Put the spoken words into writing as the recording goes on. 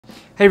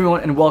Hey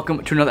everyone, and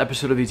welcome to another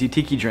episode of Easy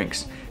Tiki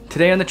Drinks.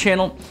 Today on the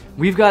channel,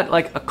 we've got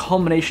like a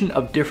culmination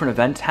of different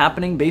events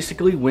happening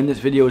basically when this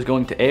video is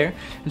going to air.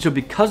 And so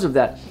because of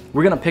that,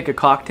 we're gonna pick a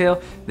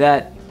cocktail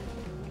that,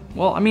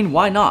 well, I mean,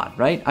 why not,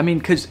 right? I mean,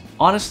 because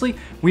honestly,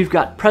 we've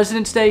got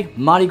President's Day,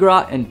 Mardi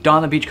Gras, and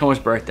Donn Beachcomber's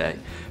birthday.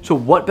 So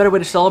what better way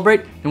to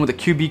celebrate than with a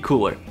QB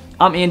cooler?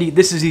 I'm Andy,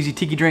 this is Easy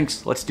Tiki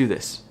Drinks, let's do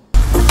this.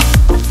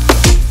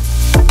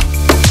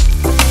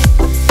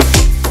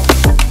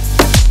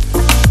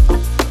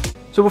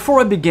 So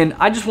before I begin,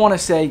 I just want to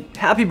say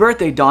happy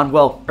birthday, Donn.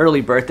 Well, early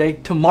birthday.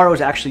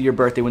 Tomorrow's actually your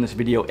birthday when this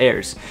video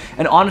airs.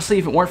 And honestly,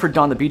 if it weren't for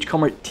Donn the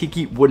Beachcomber,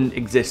 Tiki wouldn't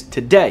exist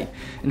today.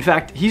 In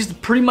fact, he's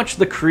pretty much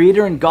the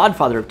creator and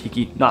godfather of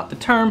Tiki, not the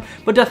term,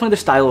 but definitely the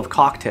style of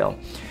cocktail.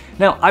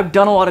 Now, I've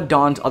done a lot of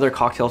Donn's other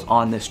cocktails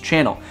on this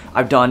channel.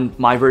 I've done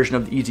my version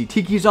of the Easy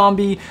Tiki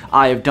Zombie,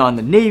 I have done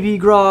the Navy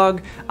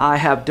Grog, I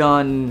have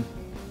done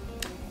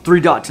 3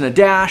 Dots and a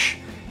Dash.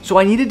 So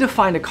I needed to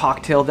find a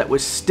cocktail that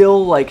was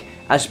still like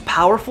as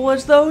powerful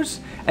as those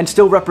and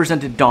still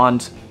represented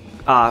Donn's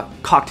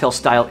cocktail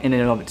style in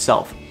and of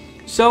itself.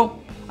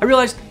 So I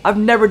realized I've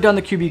never done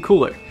the QB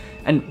cooler,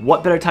 and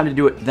what better time to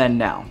do it than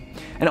now.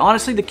 And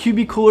honestly, the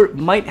QB cooler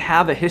might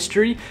have a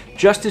history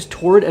just as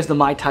torrid as the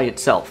Mai Tai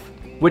itself,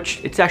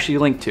 which it's actually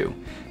linked to.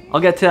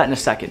 I'll get to that in a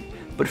second.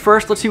 But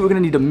first, let's see what we're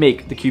gonna need to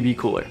make the QB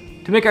cooler.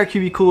 To make our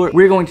QB cooler,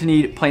 we're going to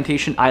need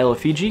Plantation Isle of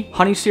Fiji,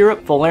 honey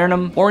syrup,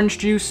 Falernum, orange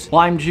juice,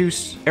 lime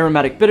juice,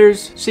 aromatic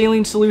bitters,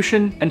 saline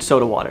solution, and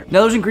soda water. Now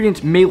those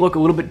ingredients may look a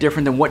little bit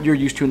different than what you're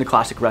used to in the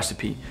classic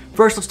recipe.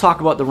 First, let's talk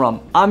about the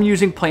rum. I'm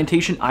using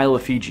Plantation Isle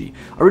of Fiji.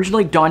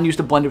 Originally, Donn used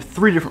a blend of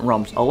 3 different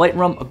rums, a light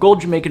rum, a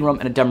gold Jamaican rum,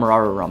 and a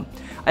Demerara rum.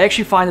 I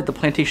actually find that the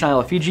Plantation Isle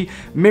of Fiji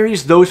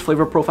marries those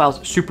flavor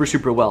profiles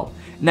super well.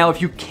 Now,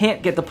 if you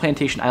can't get the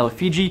Plantation Isle of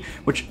Fiji,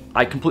 which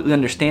I completely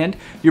understand,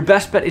 your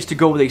best bet is to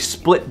go with a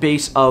split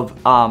base of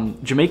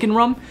Jamaican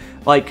rum,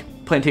 like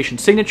Plantation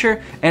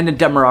Signature, and a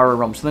Demerara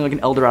rum. Something like an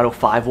Eldorado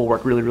 5 will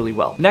work really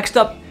well. Next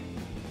up,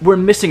 we're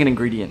missing an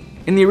ingredient.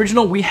 In the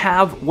original, we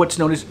have what's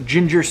known as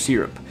ginger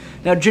syrup.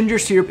 Now, ginger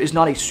syrup is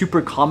not a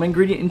super common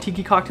ingredient in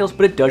Tiki cocktails,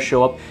 but it does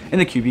show up in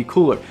the QB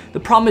cooler. The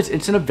problem is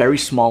it's in a very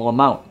small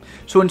amount.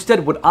 So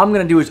instead, what I'm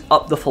gonna do is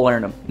up the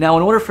Falernum. Now,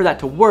 in order for that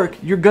to work,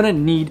 you're gonna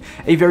need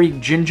a very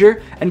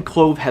ginger and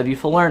clove heavy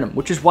Falernum,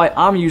 which is why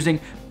I'm using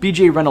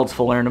BJ Reynolds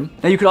Falernum.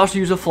 Now, you could also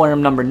use a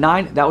Falernum number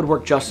 9, that would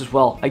work just as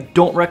well. I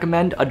don't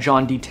recommend a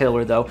John D.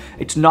 Taylor though.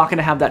 It's not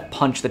gonna have that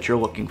punch that you're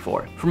looking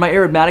for. For my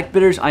aromatic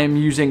bitters, I am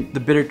using the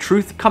Bitter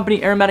Truth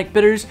Company Aromatic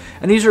Bitters,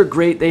 and these are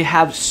great. They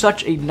have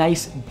such a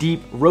nice,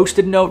 deep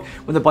roasted note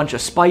with a bunch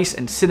of spice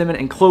and cinnamon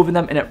and clove in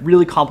them, and it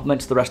really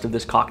complements the rest of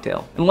this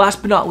cocktail. And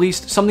last but not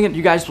least, something that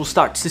you guys will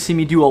start to see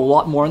me do a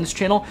lot more on this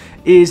channel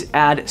is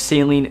add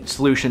saline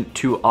solution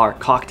to our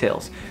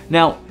cocktails.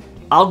 Now,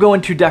 I'll go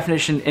into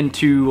definition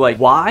into like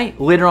why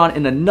later on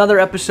in another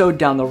episode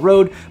down the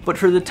road, but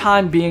for the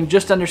time being,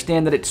 just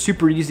understand that it's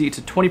super easy. It's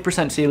a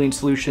 20% saline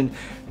solution,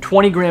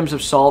 20 grams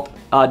of salt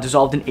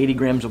dissolved in 80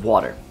 grams of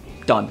water.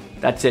 Done.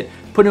 That's it.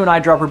 Put into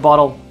an eyedropper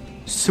bottle.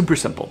 Super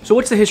simple. So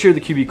what's the history of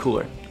the QB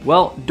cooler?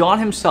 Well, Donn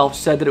himself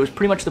said that it was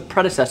pretty much the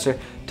predecessor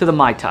to the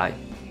Mai Tai.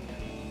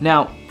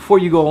 Now, before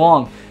you go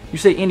along, you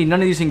say, Andy,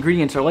 none of these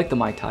ingredients are like the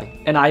Mai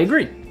Tai, and I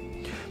agree.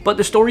 But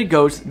the story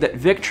goes that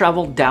Vic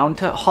traveled down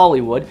to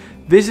Hollywood,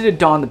 visited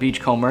Donn the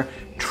Beachcomber,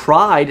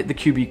 tried the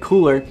QB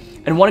cooler,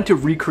 and wanted to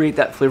recreate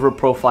that flavor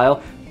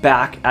profile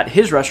back at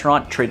his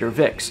restaurant, Trader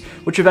Vic's,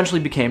 which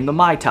eventually became the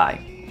Mai Tai.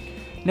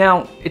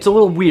 Now, it's a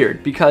little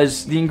weird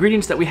because the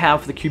ingredients that we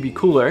have for the QB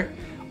cooler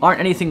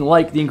aren't anything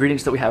like the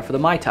ingredients that we have for the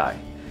Mai Tai.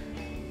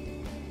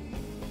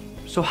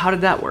 So how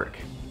did that work?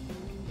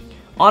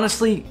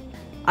 Honestly,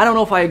 I don't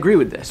know if I agree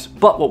with this,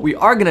 but what we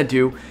are gonna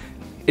do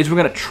is we're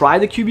gonna try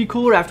the QB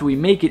cooler after we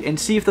make it and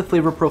see if the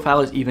flavor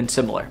profile is even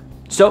similar.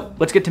 So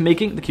let's get to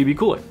making the QB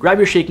cooler. Grab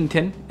your shaking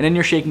tin, and in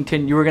your shaking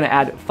tin, you are gonna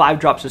add 5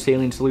 drops of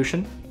saline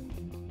solution,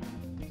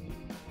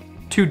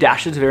 2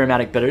 dashes of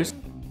aromatic bitters,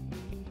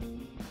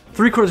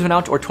 3/4 of an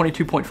ounce or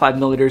 22.5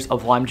 milliliters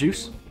of lime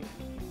juice,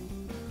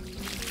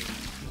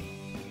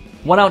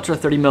 1 ounce or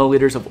 30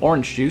 milliliters of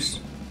orange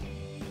juice,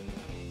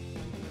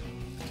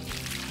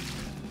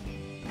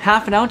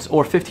 half an ounce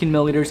or 15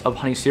 milliliters of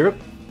honey syrup,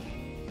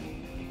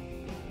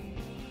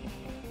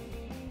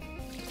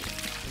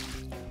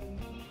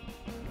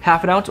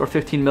 half an ounce or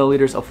 15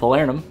 milliliters of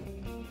Falernum,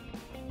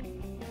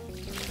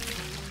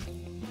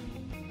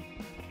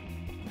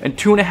 and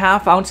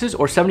 2.5 ounces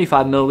or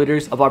 75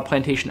 milliliters of our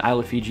Plantation Isle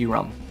of Fiji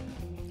rum.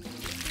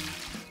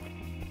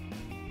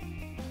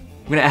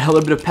 We're gonna add a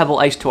little bit of Pebble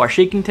ice to our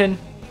shaking tin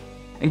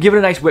and give it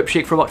a nice whip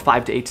shake for about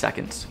 5 to 8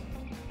 seconds.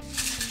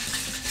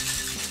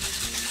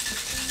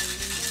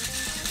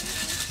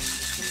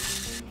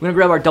 We're gonna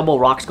grab our double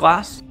rocks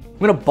glass.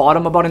 We're gonna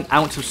bottom about 1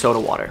 ounce of soda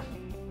water.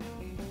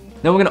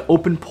 Then we're gonna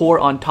open pour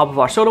on top of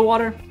our soda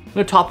water. I'm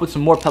gonna top with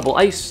some more Pebble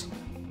ice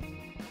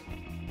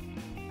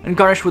and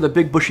garnish with a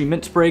big bushy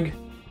mint sprig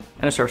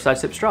and a Surfside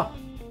sip straw.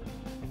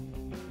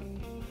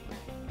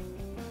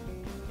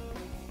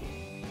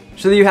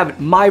 So there you have it,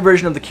 my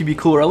version of the QB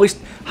cooler, or at least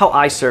how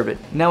I serve it.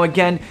 Now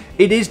again,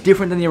 it is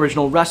different than the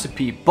original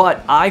recipe,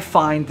 but I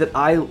find that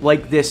I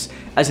like this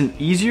as an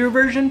easier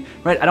version,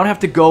 right? I don't have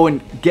to go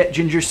and get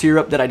ginger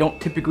syrup that I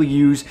don't typically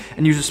use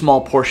and use a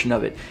small portion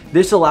of it.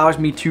 This allows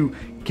me to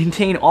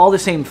contain all the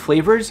same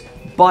flavors,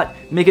 but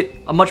make it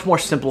a much more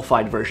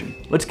simplified version.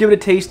 Let's give it a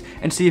taste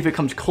and see if it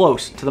comes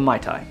close to the Mai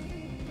Tai.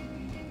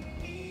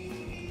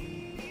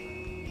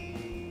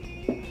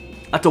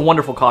 That's a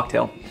wonderful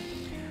cocktail.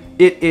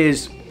 It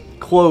is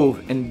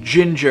clove and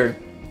ginger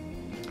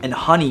and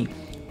honey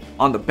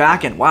on the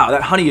back end. Wow,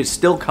 that honey is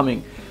still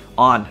coming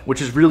on,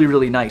 which is really,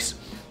 really nice.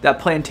 That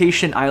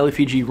Plantation Isle of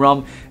Fiji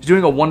rum is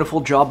doing a wonderful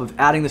job of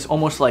adding this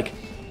almost like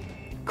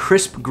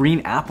crisp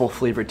green apple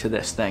flavor to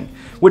this thing,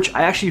 which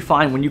I actually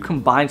find when you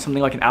combine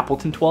something like an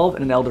Appleton 12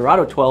 and an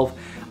Eldorado 12,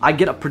 I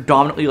get a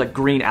predominantly like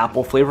green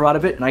apple flavor out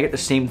of it, and I get the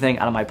same thing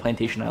out of my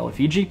Plantation Isle of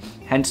Fiji,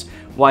 hence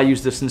why I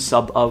use this in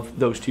sub of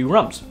those two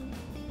rums.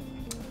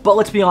 But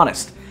let's be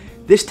honest,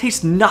 this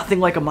tastes nothing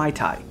like a Mai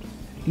Tai.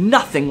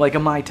 Nothing like a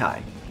Mai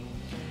Tai.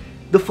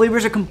 The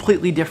flavors are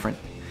completely different.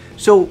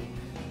 So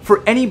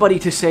for anybody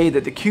to say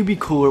that the QB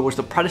cooler was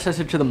the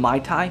predecessor to the Mai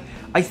Tai,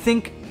 I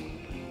think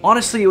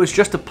honestly it was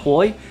just a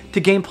ploy to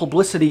gain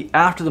publicity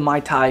after the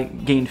Mai Tai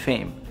gained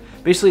fame.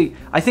 Basically,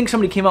 I think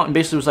somebody came out and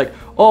basically was like,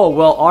 oh,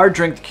 well, our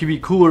drink, the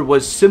QB cooler,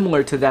 was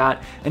similar to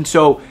that, and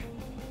so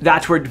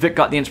that's where Vic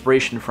got the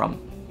inspiration from.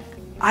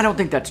 I don't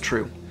think that's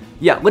true.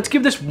 Yeah, let's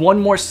give this one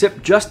more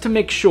sip just to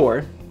make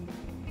sure.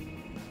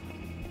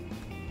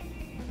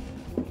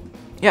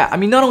 Yeah, I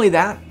mean, not only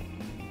that,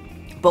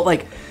 but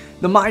like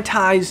the Mai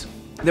Tais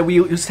that we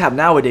used to have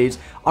nowadays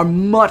are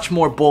much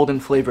more bold in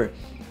flavor.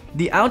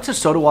 The ounce of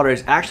soda water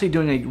is actually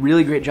doing a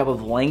really great job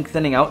of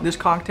lengthening out this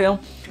cocktail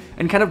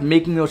and kind of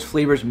making those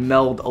flavors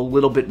meld a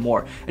little bit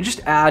more. It just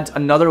adds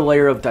another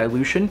layer of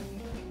dilution,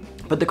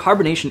 but the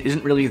carbonation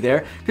isn't really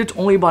there because it's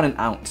only about an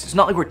ounce. It's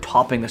not like we're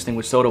topping this thing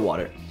with soda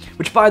water.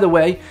 Which, by the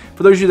way,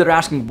 for those of you that are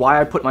asking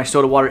why I put my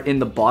soda water in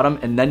the bottom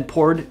and then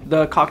poured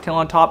the cocktail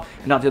on top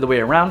and not the other way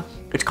around,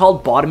 it's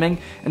called bottoming,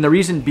 and the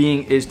reason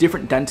being is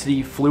different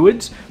density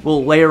fluids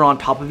will layer on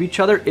top of each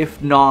other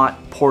if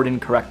not poured in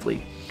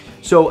correctly.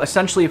 So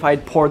essentially, if I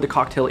had poured the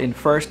cocktail in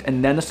first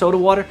and then the soda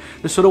water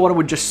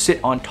would just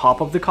sit on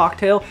top of the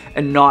cocktail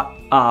and not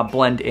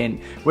blend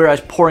in.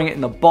 Whereas pouring it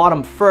in the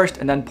bottom first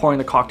and then pouring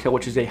the cocktail,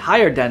 which is a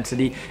higher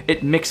density,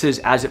 it mixes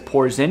as it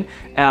pours in,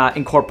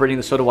 incorporating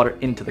the soda water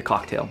into the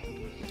cocktail.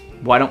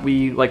 Why don't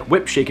we like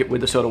whip shake it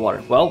with the soda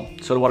water? Well,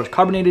 soda water is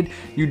carbonated.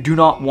 You do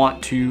not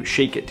want to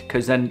shake it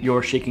because then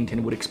your shaking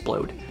tin would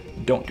explode.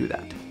 Don't do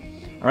that.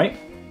 All right.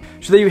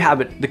 So there you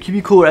have it, the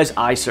QB cooler as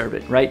I serve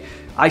it, right?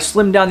 I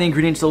slimmed down the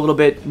ingredients a little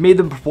bit, made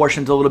the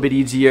proportions a little bit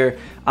easier.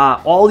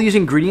 All these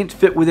ingredients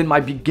fit within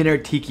my beginner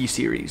Tiki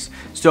series.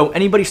 So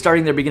anybody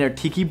starting their beginner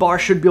Tiki bar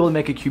should be able to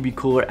make a QB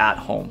cooler at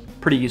home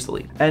pretty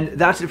easily. And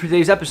that's it for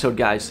today's episode,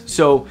 guys.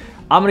 So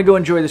I'm gonna go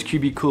enjoy this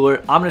QB cooler.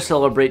 I'm gonna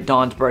celebrate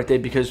Donn's birthday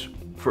because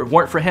if it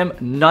weren't for him,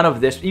 none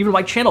of this, even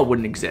my channel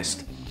wouldn't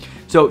exist.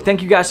 So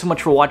thank you guys so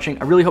much for watching.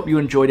 I really hope you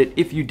enjoyed it.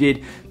 If you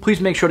did, please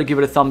make sure to give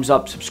it a thumbs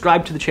up,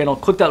 subscribe to the channel,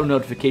 click that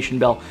notification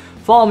bell,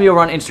 follow me over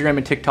on Instagram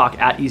and TikTok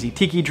at Easy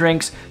Tiki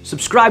Drinks,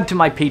 subscribe to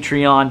my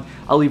Patreon.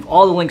 I'll leave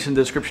all the links in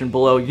the description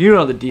below. You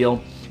know the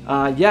deal.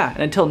 Yeah,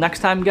 and until next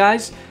time,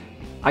 guys,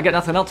 I got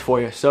nothing else for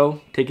you,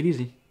 so take it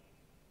easy.